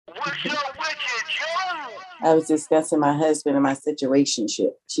I was discussing my husband and my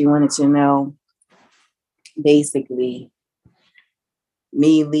situationship. She wanted to know basically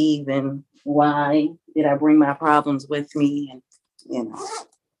me leaving. Why did I bring my problems with me? And,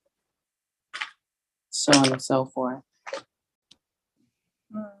 so on and so forth.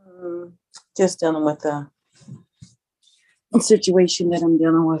 Just dealing with the situation that I'm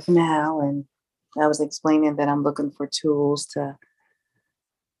dealing with now. And I was explaining that I'm looking for tools to,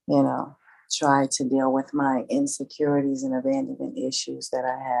 try to deal with my insecurities and abandonment issues that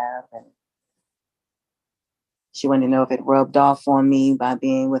I have. And she wanted to know if it rubbed off on me by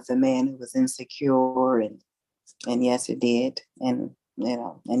being with a man who was insecure. And yes, it did. And,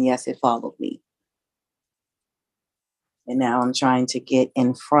 and yes, it followed me. And now I'm trying to get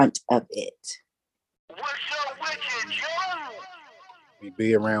in front of it. We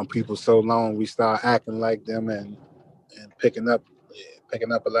be around people so long, we start acting like them and picking up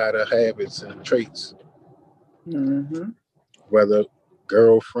a lot of habits and traits. Mm-hmm. Whether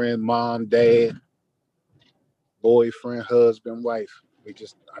girlfriend, mom, dad, boyfriend, husband, wife. I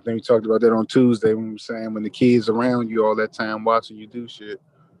think we talked about that on Tuesday when we were saying when the kids around you all that time watching you do shit.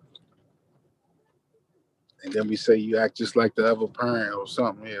 And then we say you act just like the other parent or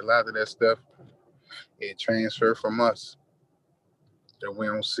something. Yeah, a lot of that stuff, it transfer from us that we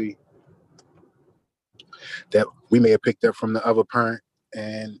don't see. That we may have picked up from the other parent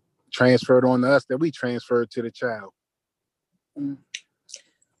and transferred on to us that we transferred to the child.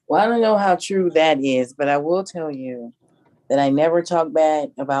 Well, I don't know how true that is, but I will tell you that I never talk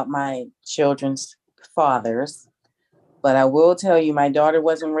bad about my children's fathers. But I will tell you, my daughter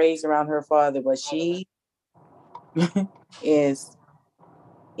wasn't raised around her father, but she he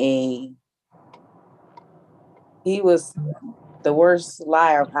was the worst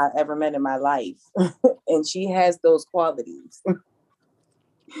liar I ever met in my life. And she has those qualities.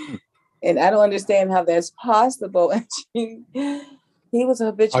 And I don't understand how that's possible. And he was a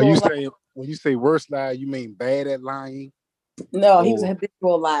habitual liar. When you say worst liar, you mean bad at lying? No, he was a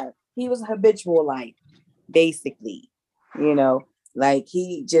habitual liar. He was a habitual liar, basically. Like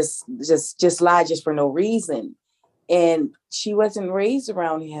he just lied just for no reason. And she wasn't raised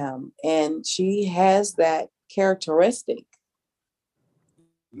around him. And she has that characteristic.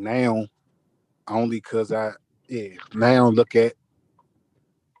 Now, only because now look at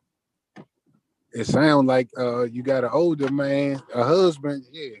it sound like you got an older man, a husband.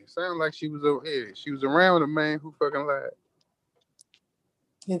 Yeah, it sound like she was around a man who fucking lied.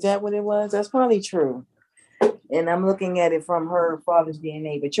 Is that what it was? That's probably true. And I'm looking at it from her father's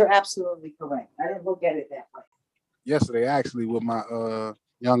DNA, but you're absolutely correct. I didn't look at it that way. Yesterday, actually, with my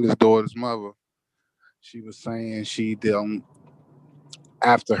youngest daughter's mother, she was saying she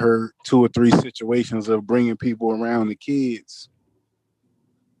after her 2 or 3 situations of bringing people around the kids,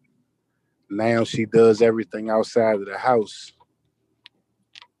 now she does everything outside of the house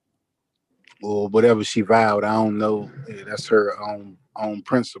or whatever she vowed. I don't know. Yeah, that's her own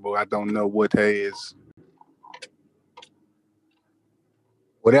principle. I don't know what that is.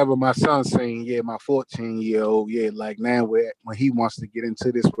 Whatever my son's saying, my 14-year-old, like now when he wants to get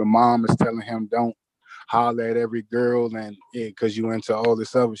into this, when mom is telling him don't holler at every girl and because you into all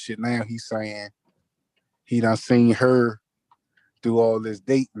this other shit. Now he's saying he done seen her do all this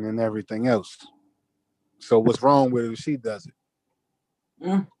dating and everything else. So what's wrong with it if she does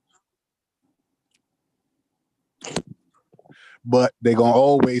it? But they gonna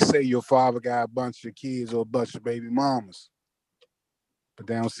always say your father got a bunch of kids or a bunch of baby mamas. But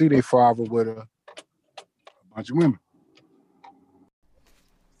they don't see their father with a bunch of women.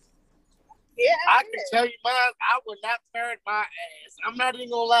 Yeah, I can tell you mine, I would not turn my ass. I'm not even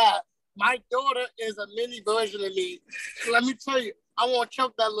gonna lie. My daughter is a mini version of me. Let me tell you, I want to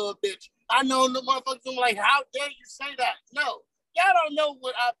choke that little bitch. I know the motherfuckers are like, how dare you say that? No, y'all don't know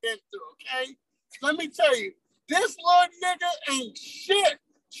what I've been through, okay? Let me tell you, this little nigga ain't shit.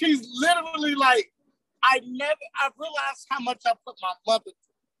 She's literally like, I realized how much I put my mother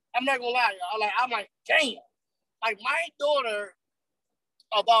through. I'm not gonna lie, y'all. I'm like, damn. Like my daughter,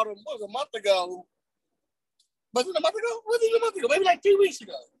 about a month ago. Was it a month ago? Was it a month ago? Maybe like 2 weeks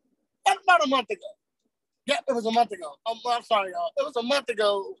ago. About a month ago. Yeah, it was a month ago. I'm sorry, y'all. It was a month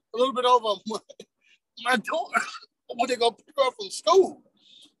ago, a little bit over a month. My daughter, when they go pick her up from school.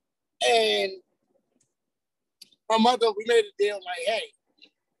 And my mother, we made a deal like, hey,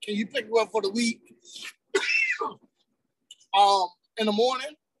 can you pick her up for the week? In the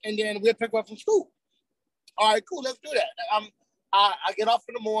morning, and then we'll pick her up from school. All right, cool, let's do that. I get off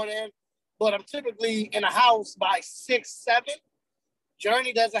in the morning, but I'm typically in the house by 6, 7.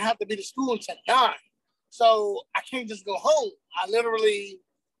 Journey doesn't have to be to school until 9. So I can't just go home. I literally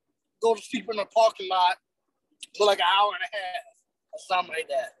go to sleep in the parking lot for like an hour and a half or something like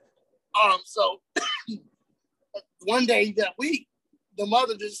that. So one day that week, the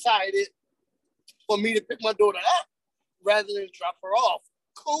mother decided for me to pick my daughter up rather than drop her off.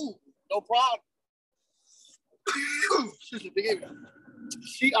 Cool, no problem. Excuse me, forgive me.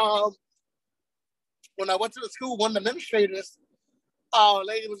 She when I went to the school, one of the administrators,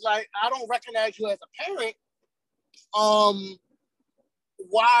 lady was like, "I don't recognize you as a parent.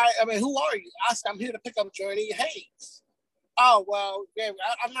 Why? I mean, who are you?" I said, "I'm here to pick up Journey Hayes." "Oh, well, yeah,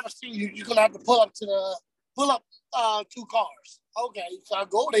 I've never seen you. You're gonna have to pull up 2 cars." Okay, so I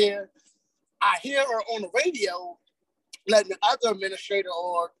go there. I hear her on the radio letting the other administrator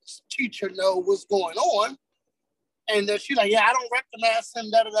or teacher know what's going on. And then she's like, "Yeah, I don't recognize him,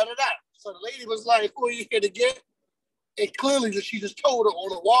 da-da-da-da-da." So the lady was like, "Who are you here to get?" And clearly she just told her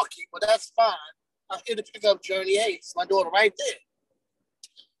on a walkie, but that's fine. I'm here to pick up Journey Hayes, my daughter right there.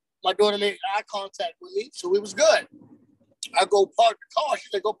 My daughter made eye contact with me, so it was good. I go park the car. She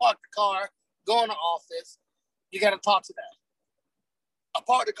said, "Go park the car, go in the office. You got to talk to them." I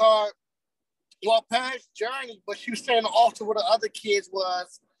parked the car, walked past Journey, but she was staying in the office where the other kids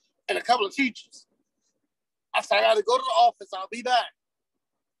was and a couple of teachers. I said, "I got to go to the office. I'll be back."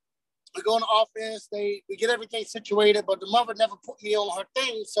 We go in the office. We get everything situated, but the mother never put me on her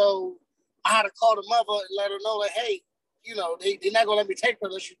thing, so I had to call the mother and let her know that, hey, you know, they're not going to let me take her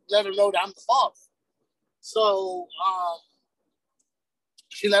unless you let her know that I'm the father. So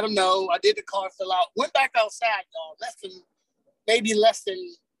she let him know. I did the car fill out. Went back outside, y'all. Maybe less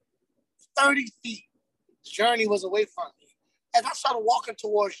than 30 feet. Journey was away from me. As I started walking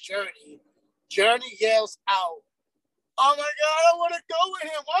towards Journey yells out, "Oh my God, I want to go with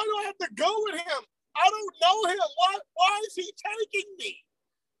him. Why do I have to go with him? I don't know him. Why is he taking me?"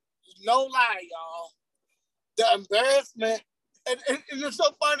 No lie, y'all. The embarrassment, and it's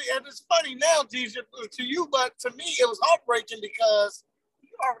so funny, and it's funny now, Deja, to you, but to me, it was heartbreaking because you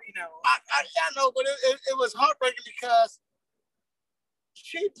already know. I know, but it was heartbreaking because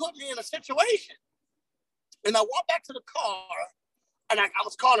she put me in a situation. And I walked back to the car, and I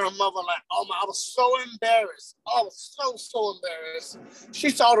was calling her mother like, "Oh my," I was so embarrassed. I was so embarrassed.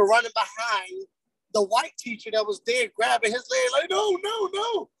 She started running behind the white teacher that was there, grabbing his leg, like,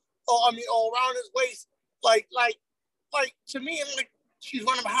 "No. Or around his waist, like to me, I'm like, she's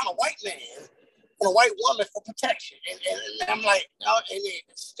running behind a white man and a white woman for protection. And I'm like, and it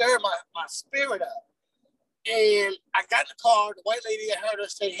stirred my spirit up. And I got in the car, the white lady heard her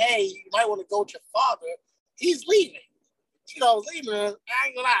say, "Hey, you might want to go with your father. He's leaving." You know, leaving. I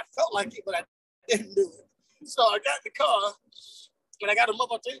ain't gonna lie, I felt like it, but I didn't do it. So I got in the car, and I got a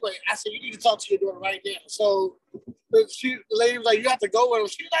mother anyway. I said, "You need to talk to your daughter right now." So the lady was like, "You have to go with him."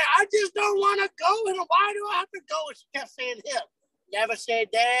 She was like, "I just don't want to go with him. Why do I have to go?" And she kept saying him. Never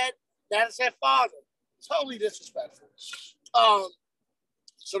said dad, never said father. Totally disrespectful.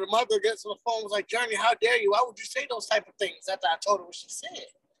 So the mother gets on the phone, was like, "Journey, how dare you? Why would you say those type of things?" After I told her what she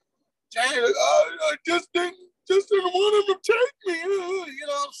said. Journey, like, I just didn't want him to take me. You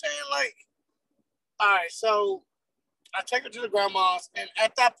know what I'm saying? Like, all right, so I take her to the grandma's, and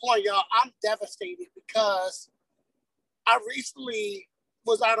at that point, y'all, I'm devastated because I recently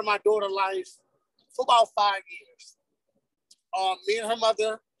was out of my daughter's life for about 5 years. Me and her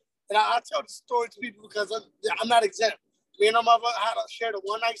mother, and I tell the story to people because I'm not exempt. Me and her mother had shared a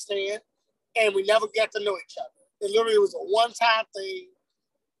one-night stand, and we never got to know each other. It literally was a one-time thing,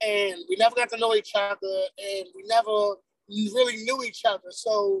 and we never got to know each other, and we never really knew each other.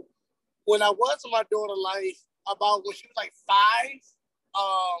 So when I was in my daughter's life, about when she was like 5,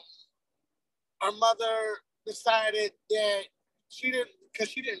 her mother decided that she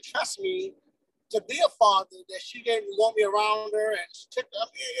didn't trust me to be a father, that she didn't want me around her, and she took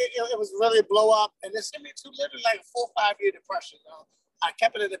it was really a blow up, and it sent me to literally like a 4 or 5 year depression. I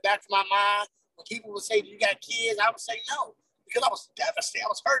kept it in the back of my mind. When people would say, "Do you got kids?" I would say no, because I was devastated. I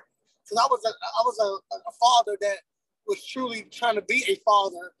was hurt because I was a father that was truly trying to be a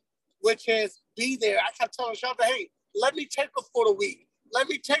father, which is be there. I kept telling Shelby, "Hey, let me take her for the week. Let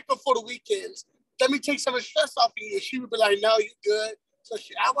me take her for the weekends. Let me take some of the stress off of you." And she would be like, "No, you good." So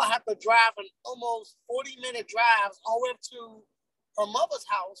I would have to drive an almost 40-minute drive all the way up to her mother's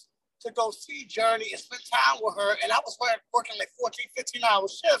house to go see Journey and spend time with her. And I was working like 14, 15-hour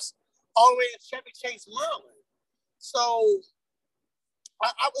shifts all the way in Chevy Chase, Maryland. So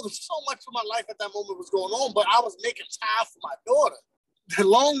it was so much of my life at that moment was going on, but I was making time for my daughter. The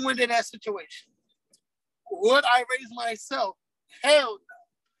long-winded that situation. Would I raise myself? Hell no.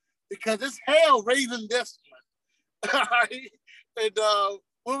 Because it's hell raising this one. All right? And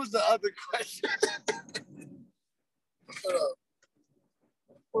what was the other question?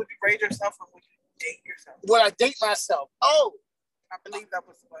 Would you raise yourself or would you date yourself? Would I date myself? Oh, I believe that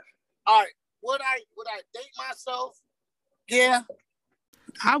was the question. all right. Would I date myself? Yeah.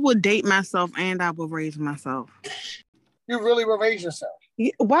 I would date myself and I would raise myself. You really will raise yourself.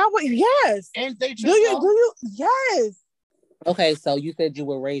 Why would yes? And date yourself. Do you? Yes. Okay, so you said you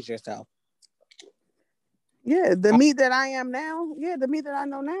would raise yourself. Yeah, the me that I am now. Yeah, the me that I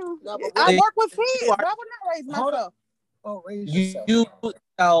know now. No, but I work with kids. Why would not raise Hold myself? Oh, raise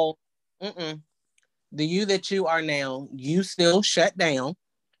yourself. The you that you are now, you still shut down.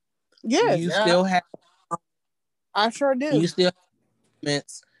 Yes. You still have. I sure do. You still have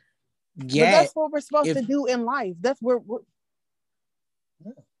moments. But that's what we're supposed to do in life. That's where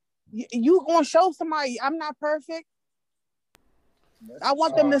you gonna show somebody I'm not perfect. I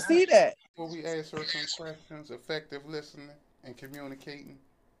want them to see that. Before we ask her some questions, effective listening and communicating.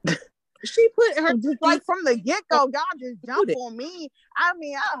 She put her like from the get go. Y'all just jump on me. I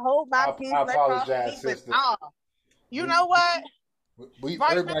mean, I hope my kids. I apologize, sister. You know what?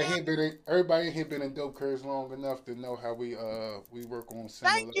 Everybody here been in Dope Curves long enough to know how we work on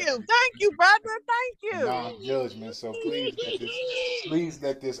similar. Thank you, brother. Thank you. Non-judgment. So please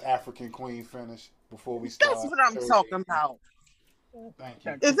let this African queen finish before we start. That's what I'm talking about. Thank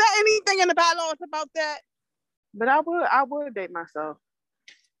you. Is there anything in the bylaws about that? But I would date myself.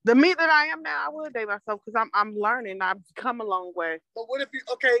 The me that I am now, I would date myself because I'm learning. I've come a long way. But what if you?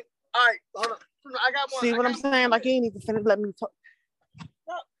 Okay, all right, hold on. I got one. See what I'm saying? Like you ain't even finna let me talk.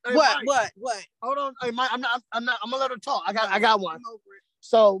 Hey, what? Hold on. Hey, Mike, I'm gonna let her talk. I got one.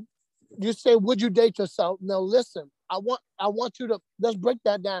 So you say, would you date yourself? Now listen, I want you to let's break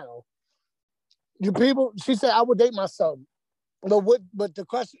that down. You people, she said I would date myself. But the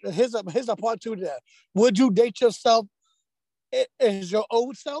question, here's a part two to that. Would you date yourself as your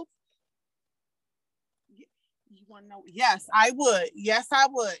old self? You want to know? Yes, I would. Yes, I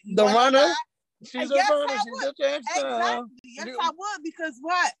would. The runner? She's a runner. Exactly. Yes, I would, because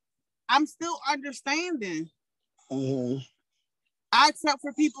what? I'm still understanding. Mm-hmm. I accept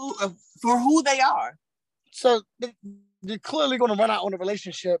for people for who they are. So you're clearly going to run out on a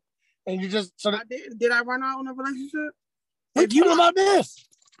relationship, and you just did I run out on a relationship? What you talking about this?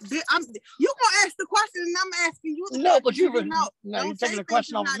 You gonna ask the question, and I'm asking you. You're taking the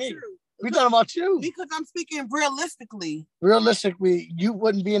question off me. We're talking about you. Because I'm speaking realistically. Realistically, you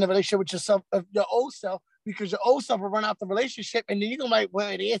wouldn't be in a relationship with yourself, your old self, because your old self will run out the relationship, and then you're gonna be like, well,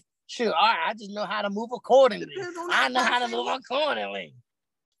 it is. Sure, all right, I just know how to move accordingly. I know how to move accordingly.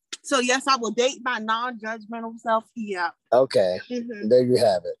 So yes, I will date my non-judgmental self. Yeah. Okay. Mm-hmm. There you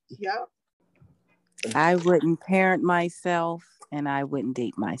have it. Yep. I wouldn't parent myself, and I wouldn't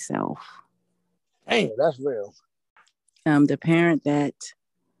date myself. Dang, that's real. The parent that,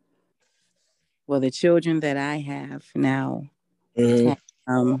 the children that I have now,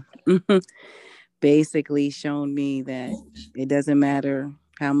 basically shown me that it doesn't matter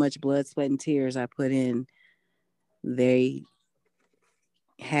how much blood, sweat, and tears I put in. They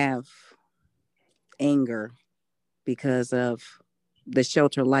have anger because of the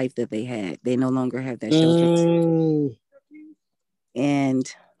shelter life that they had. They no longer have that shelter.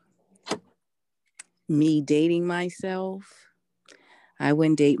 And me dating myself, I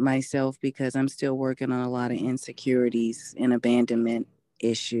wouldn't date myself because I'm still working on a lot of insecurities and abandonment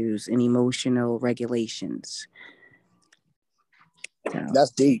issues and emotional regulations. So. That's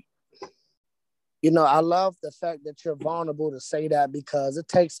deep. You know, I love the fact that you're vulnerable to say that, because it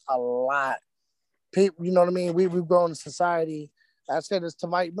takes a lot. People, you know what I mean? We've grown in society. I said this to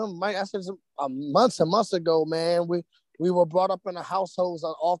Mike. I said this months and months ago, man. We were brought up in the households,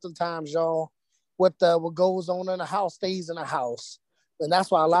 oftentimes, y'all, what goes on in the house stays in the house. And that's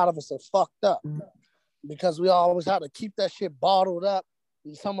why a lot of us are fucked up, because we always had to keep that shit bottled up.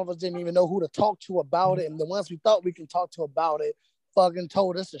 And some of us didn't even know who to talk to about it. And the ones we thought we can talk to about it fucking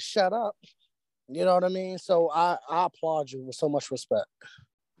told us to shut up. You know what I mean? So I applaud you with so much respect.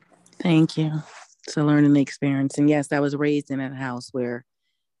 Thank you. It's a learning experience. And yes, I was raised in a house where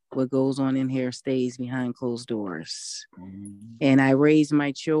what goes on in here stays behind closed doors. And I raised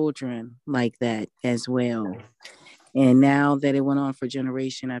my children like that as well. And now that it went on for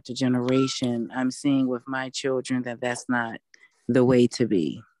generation after generation, I'm seeing with my children that that's not the way to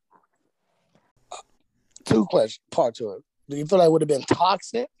be. Two questions, part to it. Do you feel like it would have been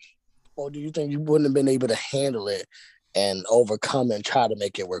toxic? Or do you think you wouldn't have been able to handle it and overcome and try to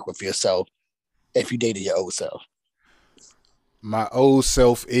make it work with yourself if you dated your old self? My old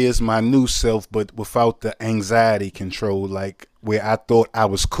self is my new self, but without the anxiety control. Like where I thought I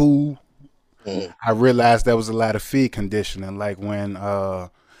was cool, I realized there was a lot of fear conditioning, like when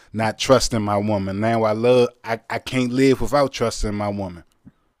not trusting my woman. Now I can't live without trusting my woman.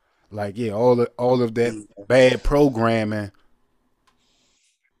 Like, yeah, all of that bad programming.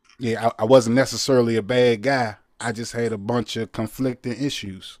 Yeah, I wasn't necessarily a bad guy. I just had a bunch of conflicting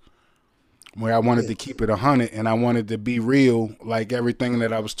issues where I wanted to keep it 100 and I wanted to be real, like everything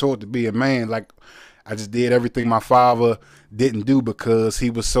that I was taught to be a man. Like, I just did everything my father didn't do because he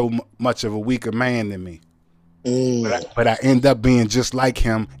was so much of a weaker man than me. But I end up being just like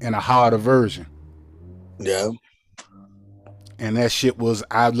him in a harder version. Yeah. And that shit was,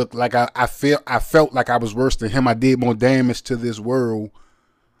 I looked like I felt like I was worse than him. I did more damage to this world.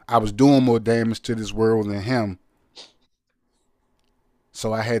 I was doing more damage to this world than him.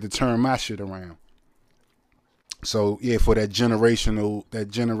 So I had to turn my shit around. So yeah, for that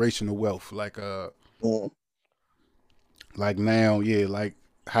generational wealth, like now, yeah, like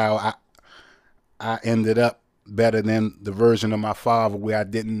how I ended up better than the version of my father where I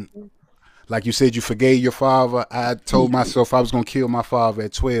didn't, like you said, you forgave your father. I told myself I was gonna kill my father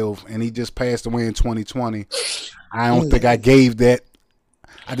at 12, and he just passed away in 2020. I don't think I gave that.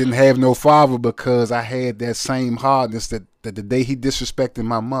 I didn't have no father because I had that same hardness that the day he disrespected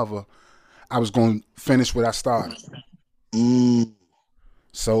my mother, I was going to finish what I started.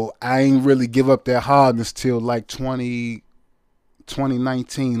 So I ain't really give up that hardness till like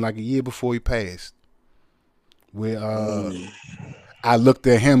 2019, like a year before he passed. Where I looked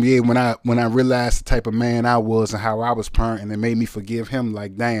at him, yeah, when I realized the type of man I was and how I was parenting, it made me forgive him.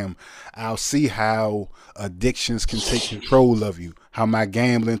 Like, damn, I'll see how addictions can take control of you. How my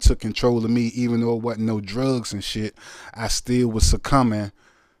gambling took control of me, even though it wasn't no drugs and shit. I still was succumbing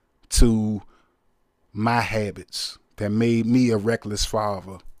to my habits that made me a reckless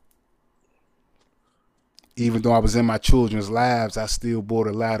father. Even though I was in my children's lives, I still brought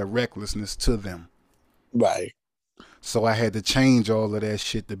a lot of recklessness to them. Right. So I had to change all of that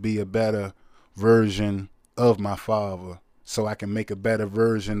shit to be a better version of my father so I can make a better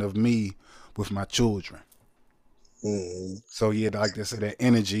version of me with my children. So yeah, like I said, that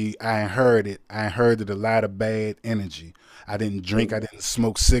energy, I inherited a lot of bad energy. I didn't drink, I didn't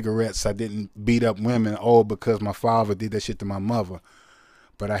smoke cigarettes, I didn't beat up women, all because my father did that shit to my mother.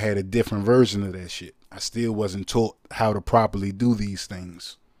 But I had a different version of that shit. I still wasn't taught how to properly do these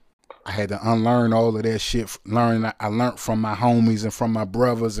things. I had to unlearn all of that shit. I learned from my homies and from my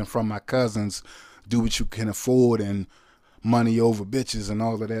brothers and from my cousins. Do what you can afford and money over bitches and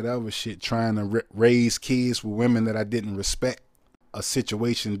all of that other shit. Trying to raise kids with women that I didn't respect. A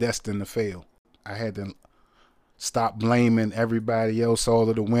situation destined to fail. I had to stop blaming everybody else, all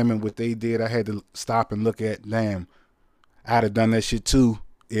of the women, what they did. I had to stop and look at, damn, I'd have done that shit too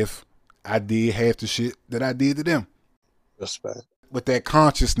if I did half the shit that I did to them. Respect. With that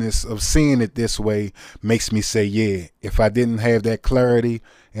consciousness of seeing it this way makes me say, yeah, if I didn't have that clarity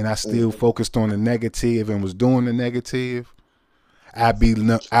and I still focused on the negative and was doing the negative, I'd be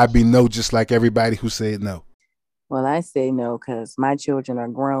no just like everybody who said no. Well, I say no because my children are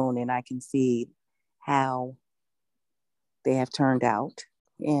grown and I can see how they have turned out.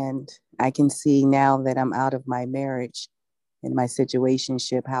 And I can see now that I'm out of my marriage and my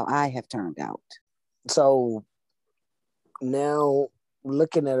situationship, how I have turned out. So now,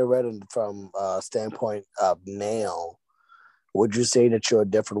 looking at it from a standpoint of now, would you say that you're a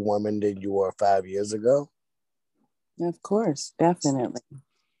different woman than you were 5 years ago? Of course, definitely.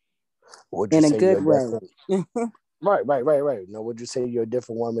 Would you in say a good way. Right. Now, would you say you're a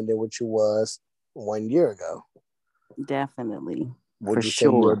different woman than what you was 1 year ago? Definitely. Would you say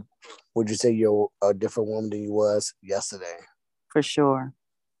you're a different woman than you was yesterday? For sure.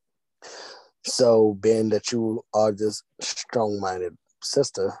 So, being that you are this strong-minded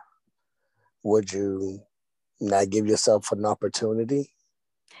sister, would you not give yourself an opportunity?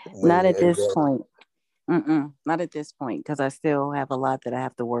 Not at this point. Not at this point, because I still have a lot that I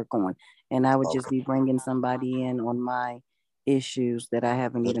have to work on. And I would just be bringing somebody in on my issues that I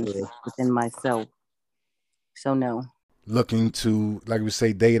haven't even fixed within myself. So, no. Looking to, like we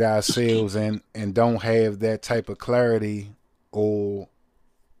say, date ourselves and don't have that type of clarity or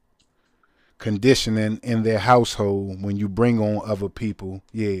conditioning in their household when you bring on other people,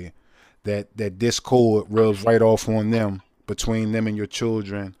 yeah, that discord rubs right off on them, between them and your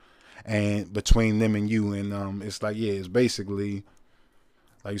children and between them and you. And it's like, yeah, it's basically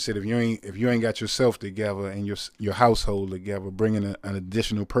like you said, if you ain't got yourself together and your household together, bringing an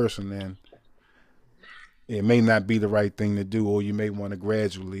additional person in, it may not be the right thing to do, or you may want to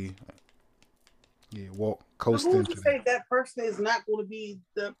gradually coast who's into to say that person is not going to be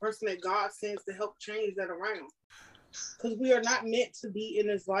the person that God sends to help change that around? Because we are not meant to be in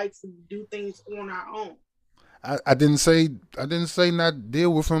this life to do things on our own. I didn't say not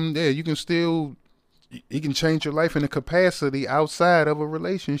deal with them there. You can still he can change your life in a capacity outside of a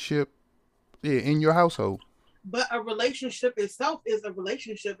relationship, in your household. But a relationship itself is a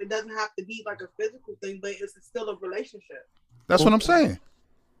relationship. It doesn't have to be like a physical thing, but it's still a relationship. That's what I'm saying.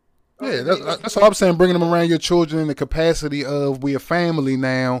 Yeah, that's all I'm saying. Bringing them around your children in the capacity of we're a family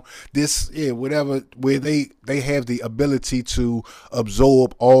now. This, whatever, where they have the ability to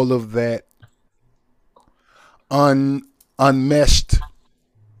absorb all of that unmeshed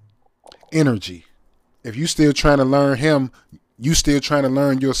energy. If you still trying to learn him, you still trying to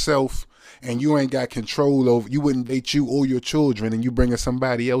learn yourself, and you ain't got control over. You wouldn't date you or your children, and you bringing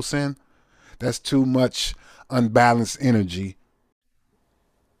somebody else in. That's too much unbalanced energy.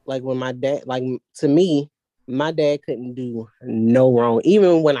 Like when my dad, like to me, my dad couldn't do no wrong,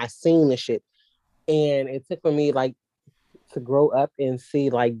 even when I seen the shit. And it took for me like to grow up and see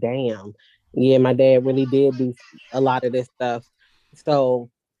like, damn, yeah, my dad really did do a lot of this stuff.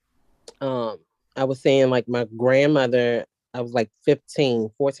 So I was saying like my grandmother, I was like 15,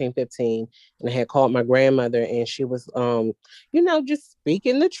 14, 15, and I had called my grandmother and she was, just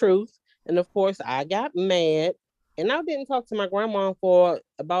speaking the truth. And of course I got mad and I didn't talk to my grandma for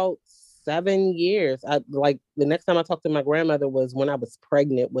about 7 years. The next time I talked to my grandmother was when I was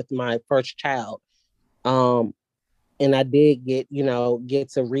pregnant with my first child. And I did get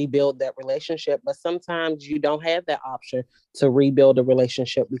to rebuild that relationship. But sometimes you don't have that option to rebuild a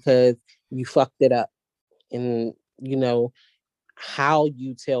relationship because you fucked it up. And, how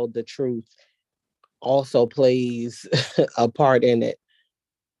you tell the truth also plays a part in it.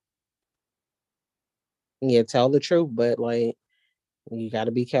 Yeah, tell the truth, but like, you got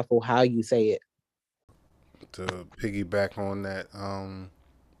to be careful how you say it. To piggyback on that,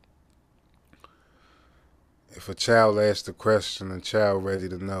 if a child asks the question, a child ready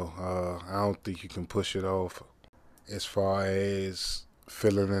to know, I don't think you can push it off. As far as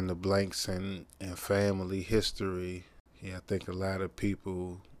filling in the blanks and family history, I think a lot of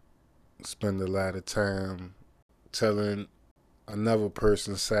people spend a lot of time telling another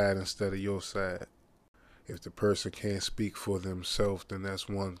person's side instead of your side. If the person can't speak for themselves, then that's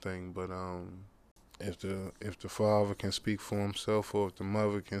one thing. But if the father can speak for himself, or if the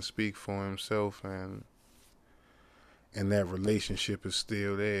mother can speak for himself, and that relationship is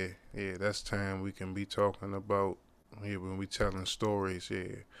still there, that's time we can be talking about. When we telling stories,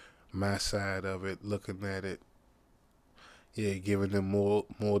 my side of it, looking at it, giving them more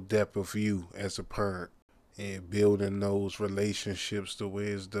depth of view as a parent, and building those relationships the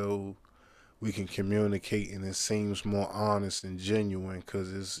way as though we can communicate, and it seems more honest and genuine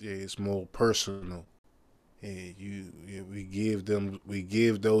because it's more personal. We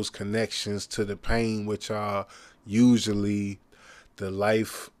give those connections to the pain, which are usually the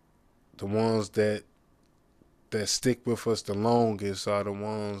ones that stick with us the longest are the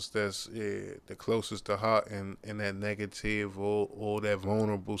ones that's the closest to heart and that negative or that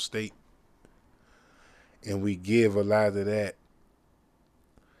vulnerable state. And we give a lot of that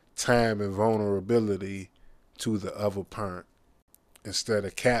time and vulnerability to the other parent instead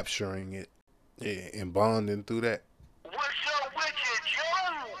of capturing it and bonding through that. What's up with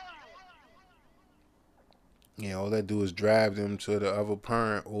you, Joe? All that do is drive them to the other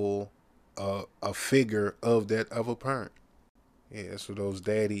parent or a figure of that other parent. So those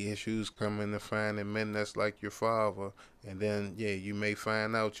daddy issues come into finding men that's like your father. And then, you may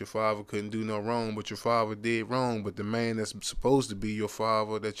find out your father couldn't do no wrong, but your father did wrong. But the man that's supposed to be your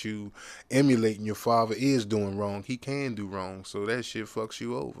father, that you emulating your father, is doing wrong. He can do wrong. So that shit fucks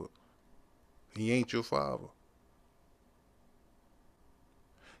you over. He ain't your father.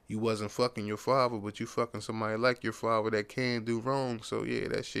 You wasn't fucking your father, but you fucking somebody like your father that can do wrong. So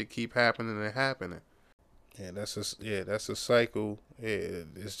that shit keep happening and happening. That's a cycle.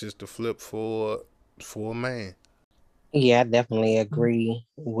 It's just a flip for a man. Yeah, I definitely agree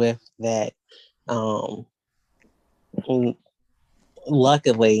with that.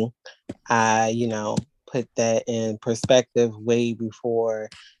 Luckily, I put that in perspective way before,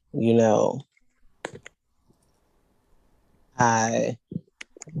 I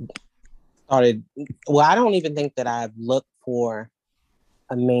started. Well, I don't even think that I've looked for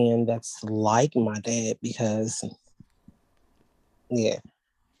a man that's like my dad because, I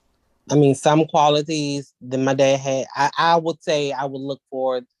mean, some qualities that my dad had, I would say I would look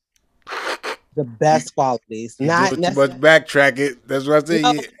for the best qualities. You Not doing too much backtracking. That's what I say.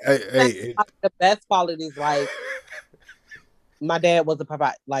 No, Hey. The best qualities, like my dad was a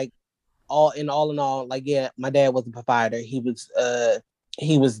provider. Like all in all, like my dad was a provider. He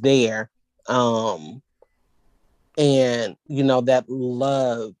was there, and that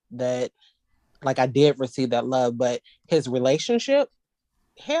love that, like, I did receive that love, but his relationship,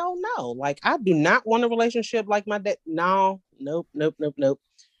 hell no. Like, I do not want a relationship like my dad. No, nope.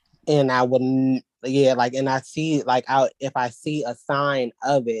 And I wouldn't, yeah, like, and I see, like, if I see a sign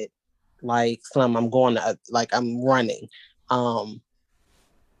of it, like, I'm going to, like, I'm running.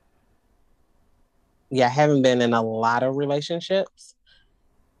 Yeah, I haven't been in a lot of relationships,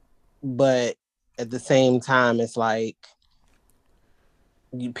 but at the same time, it's like,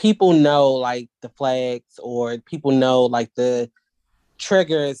 people know, like, the flags, or people know, like, the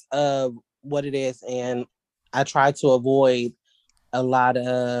triggers of what it is, and I try to avoid a lot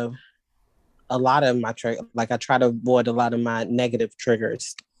of my like, I try to avoid a lot of my negative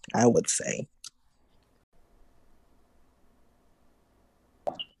triggers, I would say.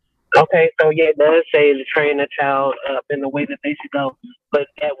 Okay, so yeah, it does say to train a child up in the way that they should go, but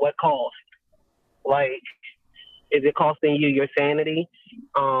at what cost? Like, is it costing you your sanity?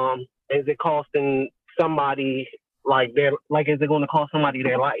 Is it costing somebody, like, is it going to cost somebody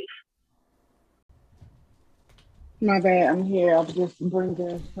their life? My bad, I'm here. I was just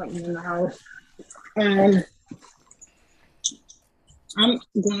bringing something in the house. I'm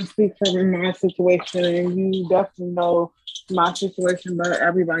going to speak from my situation, and you definitely know my situation, but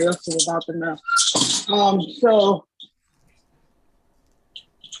everybody else is about to know. So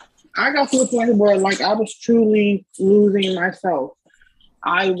I got to a point where, like, I was truly losing myself.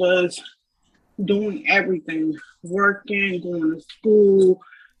 I was doing everything, working, going to school,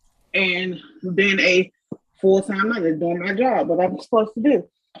 and being a full-time mother, doing my job, what I'm supposed to do.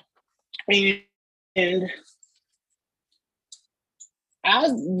 And I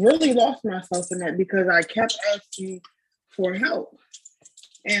really lost myself in that because I kept asking for help.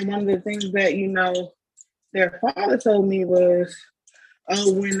 And one of the things that, their father told me was,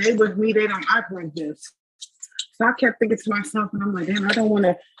 oh, when they with me, they don't act like this. So I kept thinking to myself, and I'm like, damn, I don't want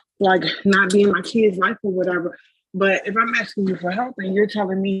to, like, not be in my kid's life or whatever. But if I'm asking you for help and you're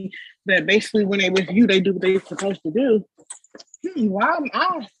telling me that basically when they with you, they do what they're supposed to do, why am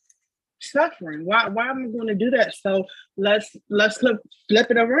I suffering? Why am I going to do that? So let's flip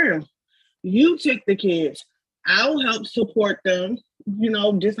it around. You take the kids. I'll help support them,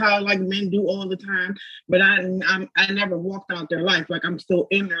 just how, like, men do all the time. But I never walked out their life. Like, I'm still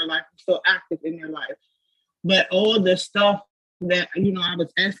in their life. I'm still active in their life. But all the stuff that, I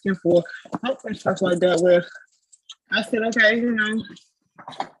was asking for help and stuff like that with, I said, okay,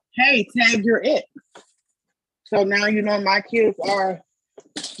 hey, tag, you're it. So now, my kids are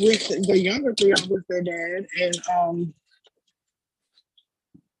with the younger three are with their dad, and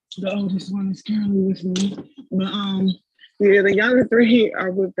the oldest one is currently with me. But yeah, the younger three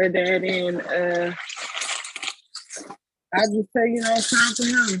are with their dad, and I just say, it's time for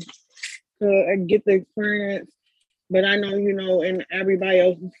him to get the experience. But I know, in everybody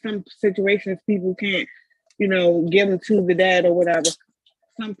else, in some situations, people can't, give them to the dad or whatever.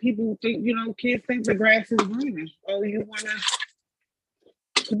 Some people think, kids think the grass is greener. Oh, you want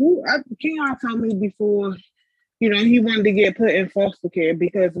to do? Keon told me before, he wanted to get put in foster care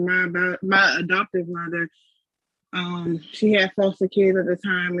because my adoptive mother, she had foster kids at the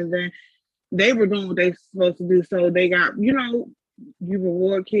time, and then they were doing what they were supposed to do. So they got, you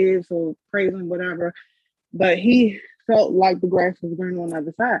reward kids or praise them, whatever. But he felt like the grass was green on the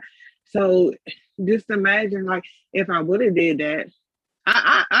other side. So just imagine, like, if I would have did that,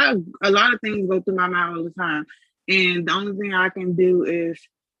 I a lot of things go through my mind all the time. And the only thing I can do is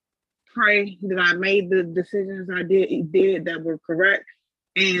pray that I made the decisions I did that were correct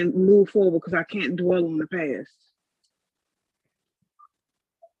and move forward because I can't dwell on the past.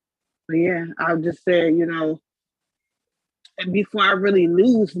 But yeah, I'll just say, and before I really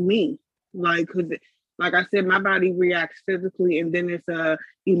lose me, like, because like I said, my body reacts physically and then it's a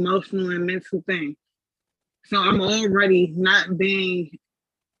emotional and mental thing. So I'm already not being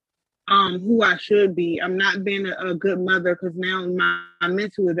who I should be. I'm not being a good mother because now my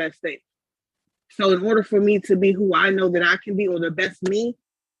mental is at stake. So in order for me to be who I know that I can be or the best me,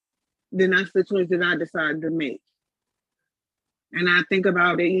 then that's the choice that I decided to make. And I think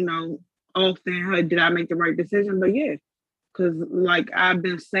about it, often, did I make the right decision? But yeah, because like I've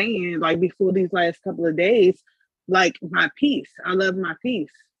been saying, like before these last couple of days, like my peace. I love my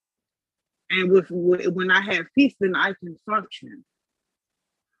peace. And when I have peace, then I can function.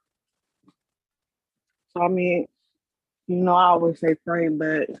 So I mean, I always say pray,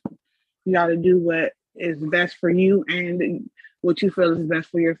 but you got to do what is best for you and what you feel is best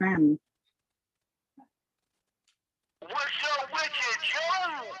for your family.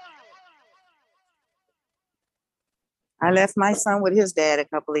 I left my son with his dad a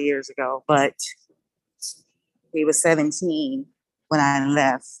couple of years ago, but he was 17 when I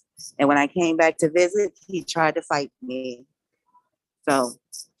left. And when I came back to visit, he tried to fight me. So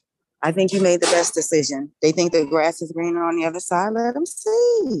I think you made the best decision. They think the grass is greener on the other side. Let them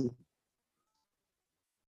see.